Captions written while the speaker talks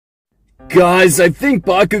Guys, I think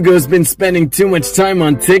Bakugo's been spending too much time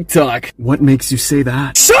on TikTok. What makes you say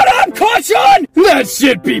that? Shut up, Caution! That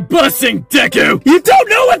shit be bussing, Deku! You don't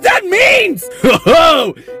know what that means!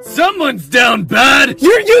 Ho-ho! Someone's down bad!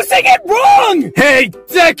 You're using it wrong! Hey,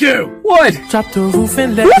 Deku! What? Drop the roof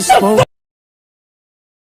and let it smoke.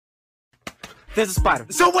 There's a spider.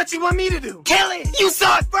 So what you want me to do? Kill it! You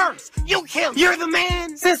saw it first! You kill it! You're the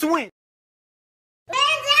man! Since when?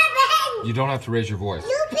 You don't have to raise your voice.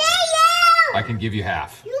 You pay you! I can give you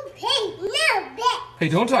half. You pay no bet. Hey,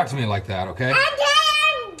 don't talk to me like that, okay?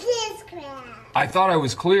 I'm this crap. I thought I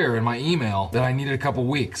was clear in my email that I needed a couple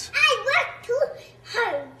weeks. I work too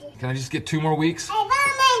hard. Can I just get 2 more weeks? I want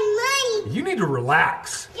my money. You need to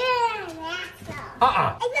relax. You're an asshole.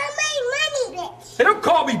 Uh-uh. I want my money, bitch. Hey, don't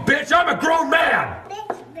call me bitch. I'm a grown man.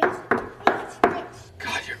 Bitch.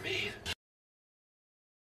 God, you're mean.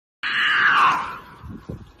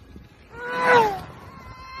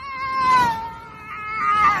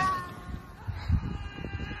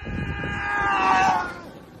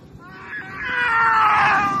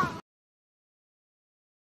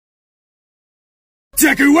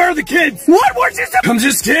 Deku, where are the kids? What? Where'd you say? I'm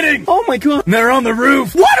just kidding. Oh my god. They're on the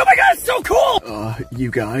roof. What? Oh my god, it's so cool. You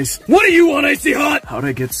guys. What do you want, Icy Hot? How'd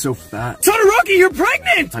I get so fat? Todoroki, you're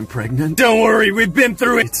pregnant. I'm pregnant? Don't worry, we've been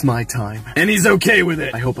through it. It's my time. And he's okay with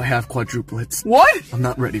it. I hope I have quadruplets. What? I'm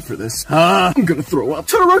not ready for this. I'm gonna throw up.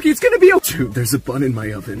 Todoroki, it's gonna be okay. Dude, there's a bun in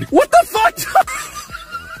my oven. What the fuck?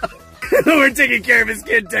 We're taking care of his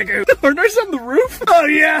kid, Deku. The partner's on the roof? Oh,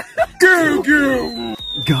 yeah. Goo goo.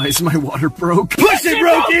 Guys, my water broke. Push it,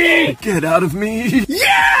 Roki! Get out of me.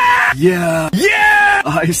 Yeah! Yeah. Yeah!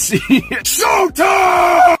 I see it.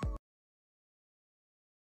 Showtime!